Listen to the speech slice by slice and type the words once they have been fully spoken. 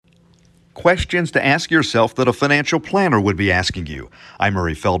Questions to ask yourself that a financial planner would be asking you. I'm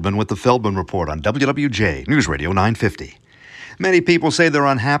Murray Feldman with the Feldman Report on WWJ News Radio 950. Many people say they're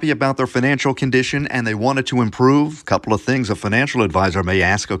unhappy about their financial condition and they want it to improve. Couple of things a financial advisor may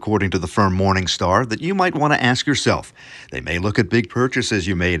ask, according to the firm Morningstar, that you might want to ask yourself. They may look at big purchases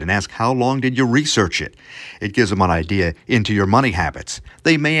you made and ask, how long did you research it? It gives them an idea into your money habits.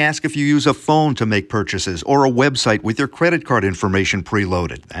 They may ask if you use a phone to make purchases or a website with your credit card information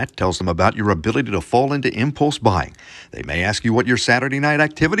preloaded. That tells them about your ability to fall into impulse buying. They may ask you what your Saturday night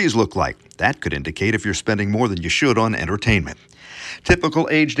activities look like. That could indicate if you're spending more than you should on entertainment. Typical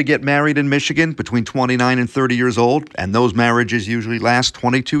age to get married in Michigan, between 29 and 30 years old, and those marriages usually last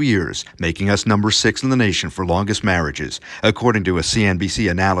 22 years, making us number 6 in the nation for longest marriages, according to a CNBC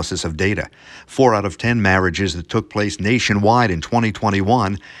analysis of data. 4 out of 10 marriages that took place nationwide in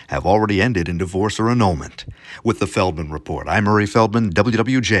 2021 have already ended in divorce or annulment. With the Feldman Report, I'm Murray Feldman,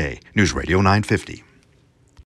 WWJ News Radio 950.